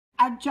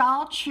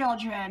Adult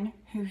children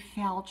who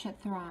fail to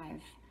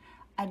thrive.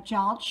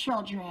 Adult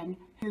children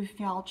who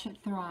fail to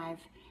thrive.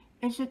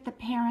 Is it the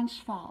parents'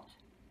 fault?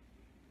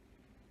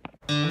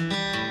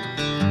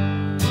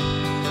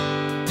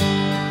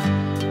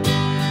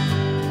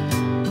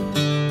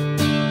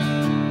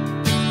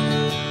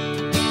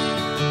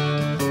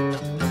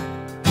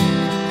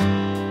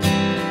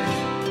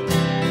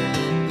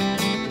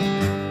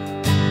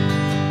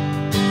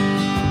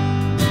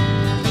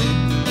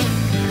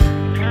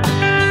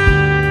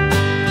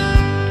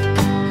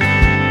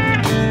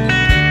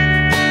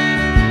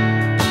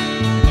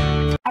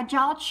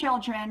 Adult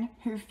children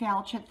who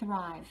fail to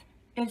thrive.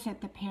 Is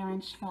it the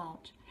parents'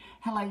 fault?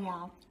 Hello,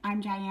 y'all.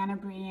 I'm Dianna,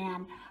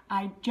 Brianne.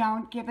 I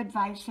don't give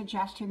advice,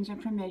 suggestions,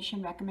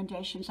 information,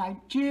 recommendations. I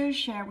do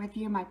share with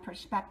you my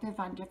perspective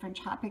on different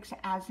topics,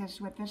 as is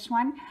with this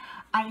one.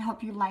 I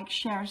hope you like,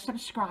 share,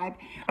 subscribe.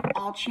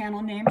 All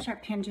channel names are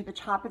pinned to the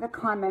top of the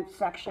comment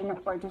section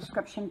or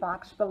description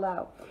box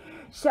below.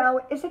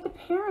 So, is it the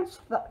parents'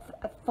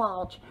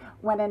 fault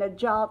when an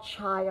adult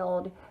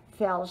child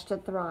fails to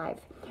thrive?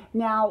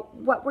 Now,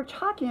 what we're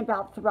talking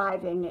about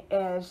thriving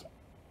is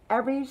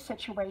every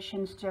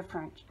situation's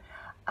different.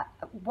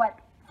 What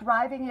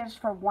thriving is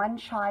for one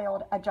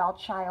child, adult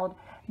child,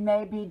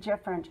 may be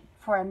different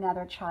for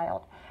another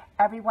child.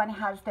 Everyone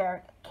has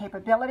their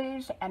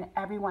capabilities and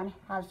everyone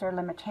has their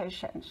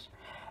limitations.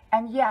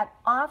 And yet,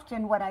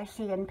 often what I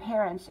see in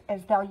parents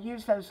is they'll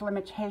use those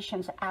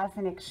limitations as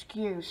an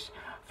excuse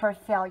for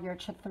failure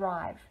to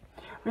thrive.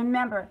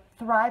 Remember,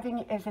 thriving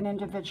is an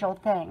individual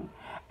thing.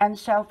 And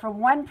so for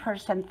one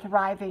person,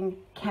 thriving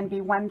can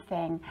be one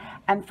thing,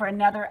 and for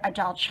another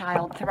adult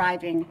child,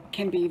 thriving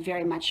can be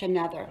very much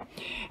another.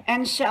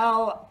 And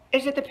so,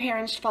 is it the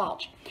parents'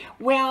 fault?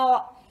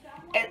 Well,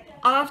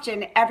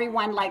 often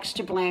everyone likes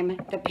to blame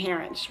the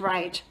parents,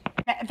 right?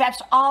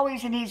 That's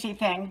always an easy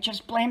thing.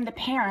 Just blame the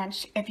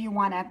parents if you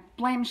want to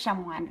blame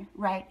someone,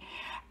 right?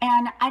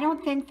 And I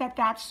don't think that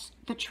that's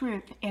the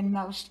truth in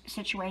most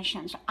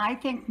situations. I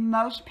think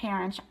most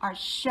parents are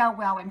so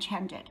well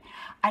intended.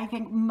 I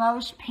think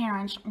most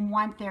parents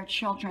want their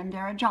children,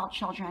 their adult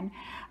children,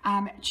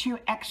 to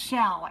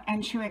excel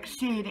and to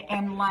exceed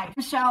in life.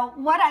 So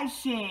what I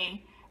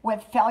see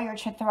with failure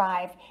to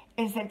thrive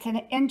is it's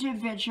an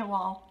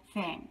individual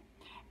thing.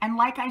 And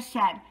like I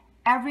said,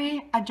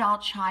 every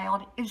adult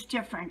child is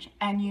different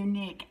and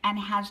unique and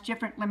has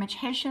different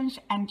limitations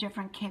and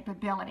different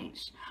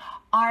capabilities.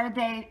 Are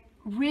they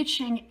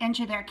reaching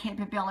into their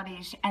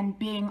capabilities and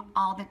being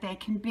all that they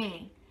can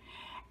be,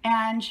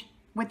 and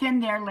within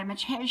their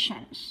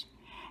limitations?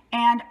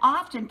 And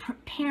often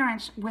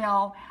parents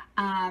will,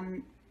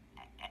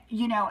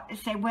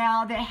 say,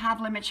 well, they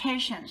have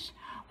limitations.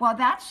 Well,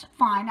 that's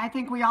fine. I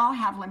think we all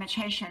have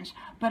limitations,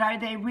 but are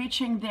they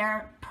reaching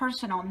their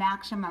personal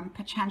maximum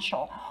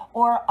potential,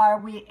 or are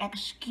we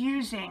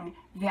excusing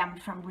them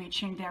from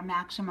reaching their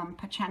maximum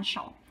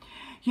potential?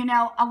 You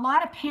know, a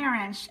lot of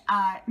parents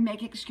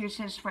make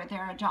excuses for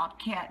their adult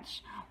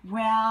kids.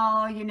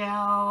 Well, you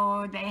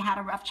know, they had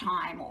a rough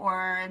time,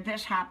 or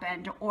this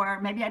happened, or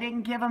maybe I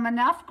didn't give them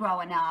enough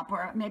growing up,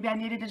 or maybe I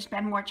needed to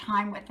spend more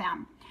time with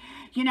them.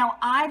 You know,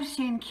 I've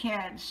seen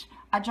kids,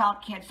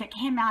 adult kids, that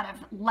came out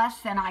of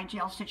less than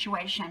ideal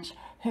situations,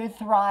 who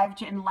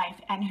thrived in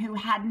life and who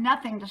had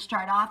nothing to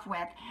start off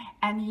with,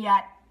 and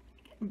yet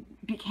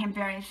became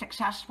very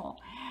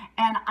successful.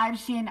 And I've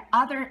seen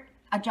other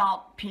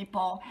adult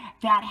people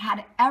that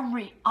had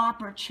every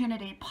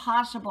opportunity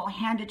possible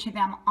handed to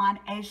them on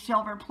a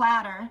silver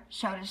platter,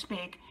 so to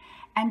speak,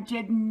 and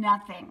did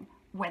nothing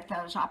with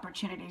those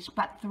opportunities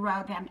but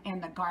throw them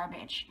in the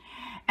garbage.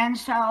 And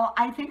so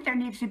I think there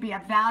needs to be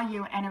a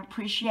value and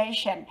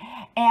appreciation.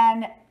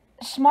 And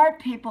smart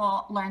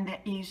people learn the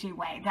easy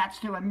way. That's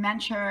through a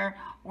mentor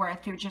or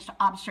through just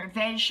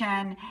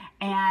observation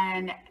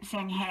and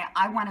saying, hey,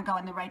 I want to go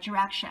in the right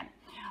direction.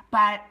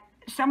 But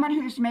someone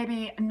who's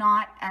maybe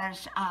not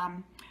as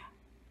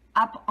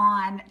up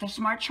on the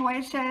smart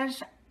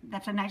choices,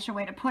 that's a nicer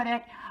way to put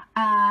it,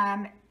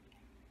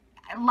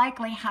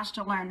 likely has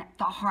to learn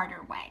the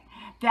harder way.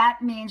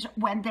 That means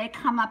when they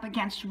come up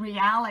against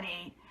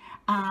reality,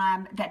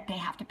 that they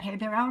have to pay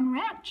their own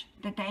rent,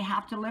 that they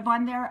have to live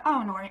on their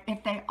own, or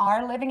if they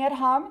are living at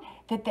home,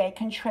 that they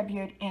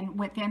contribute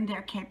within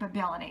their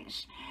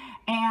capabilities.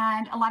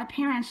 And a lot of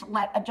parents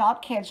let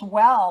adult kids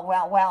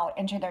well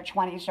into their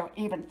 20s or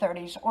even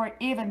 30s or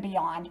even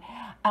beyond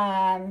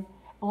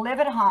live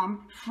at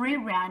home, free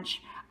rent,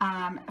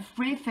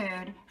 free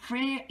food,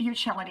 free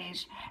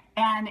utilities,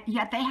 and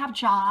yet they have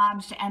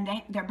jobs and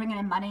they're bringing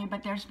in money,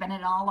 but they're spending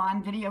it all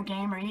on video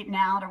game or eating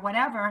out or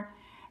whatever,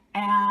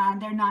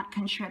 and they're not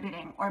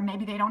contributing, or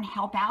maybe they don't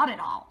help out at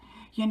all.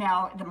 You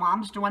know, the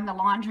mom's doing the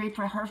laundry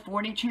for her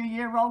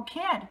 42-year-old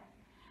kid.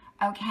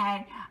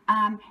 Okay,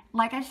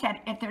 like I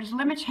said, if there's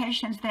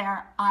limitations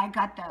there, I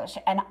got those,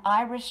 and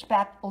I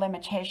respect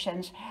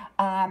limitations.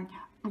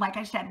 Like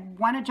I said,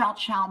 one adult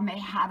child may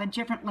have a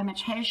different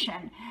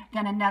limitation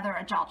than another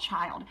adult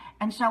child.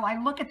 And so I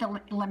look at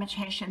the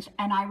limitations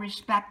and I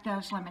respect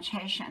those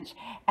limitations.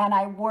 And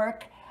I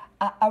work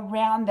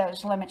around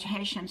those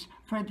limitations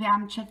for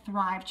them to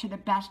thrive to the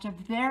best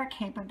of their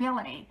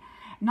capability.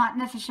 Not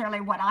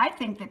necessarily what I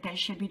think that they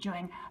should be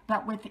doing,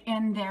 but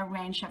within their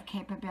range of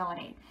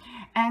capability.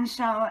 And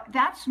so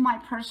that's my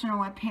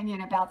personal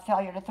opinion about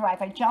failure to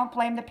thrive. I don't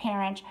blame the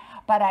parent,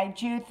 but I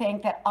do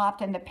think that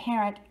often the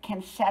parent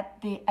can set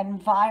the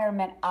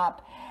environment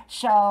up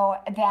so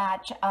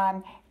that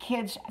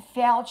kids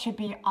fail to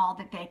be all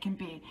that they can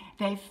be.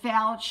 They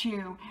fail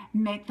to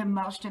make the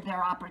most of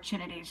their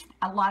opportunities.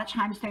 A lot of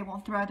times they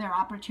will throw their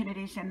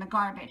opportunities in the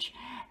garbage.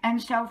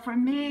 And so for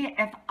me,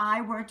 if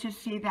I were to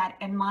see that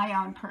in my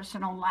own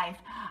personal life,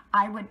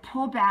 I would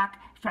pull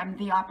back from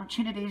the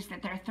opportunities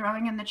that they're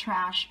throwing in the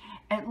trash,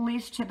 at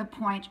least to the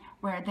point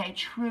where they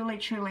truly,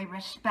 truly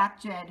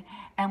respected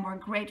and were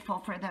grateful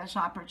for those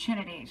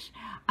opportunities.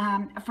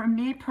 For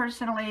me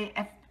personally,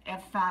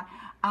 if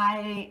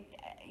I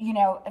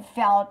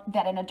felt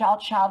that an adult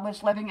child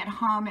was living at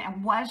home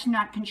and was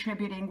not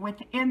contributing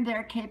within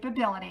their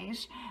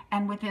capabilities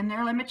and within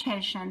their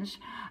limitations,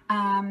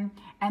 and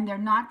they're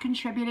not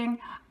contributing,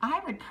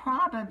 I would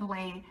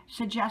probably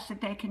suggest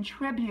that they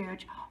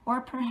contribute or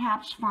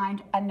perhaps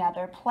find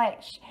another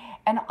place.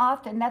 And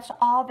often that's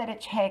all that it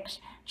takes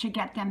to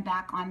get them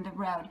back on the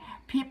road.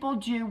 People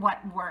do what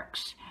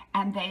works,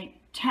 and they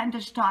tend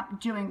to stop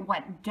doing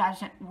what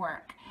doesn't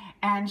work.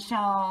 And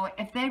so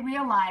if they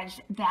realize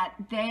that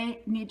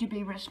they need to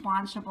be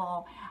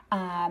responsible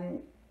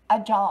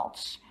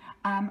adults,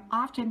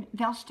 often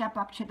they'll step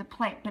up to the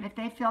plate. But if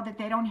they feel that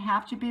they don't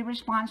have to be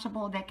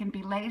responsible, they can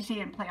be lazy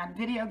and play on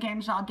video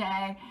games all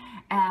day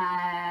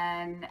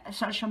and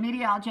social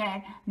media all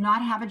day,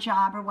 not have a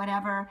job or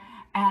whatever,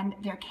 and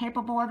they're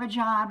capable of a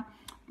job,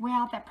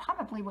 well, that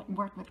probably wouldn't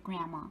work with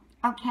grandma.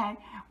 Okay,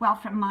 well,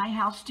 from my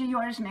house to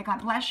yours, may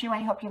God bless you.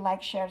 I hope you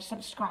like, share,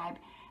 subscribe.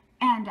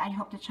 And I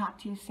hope to talk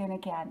to you soon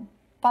again.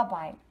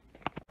 Bye-bye.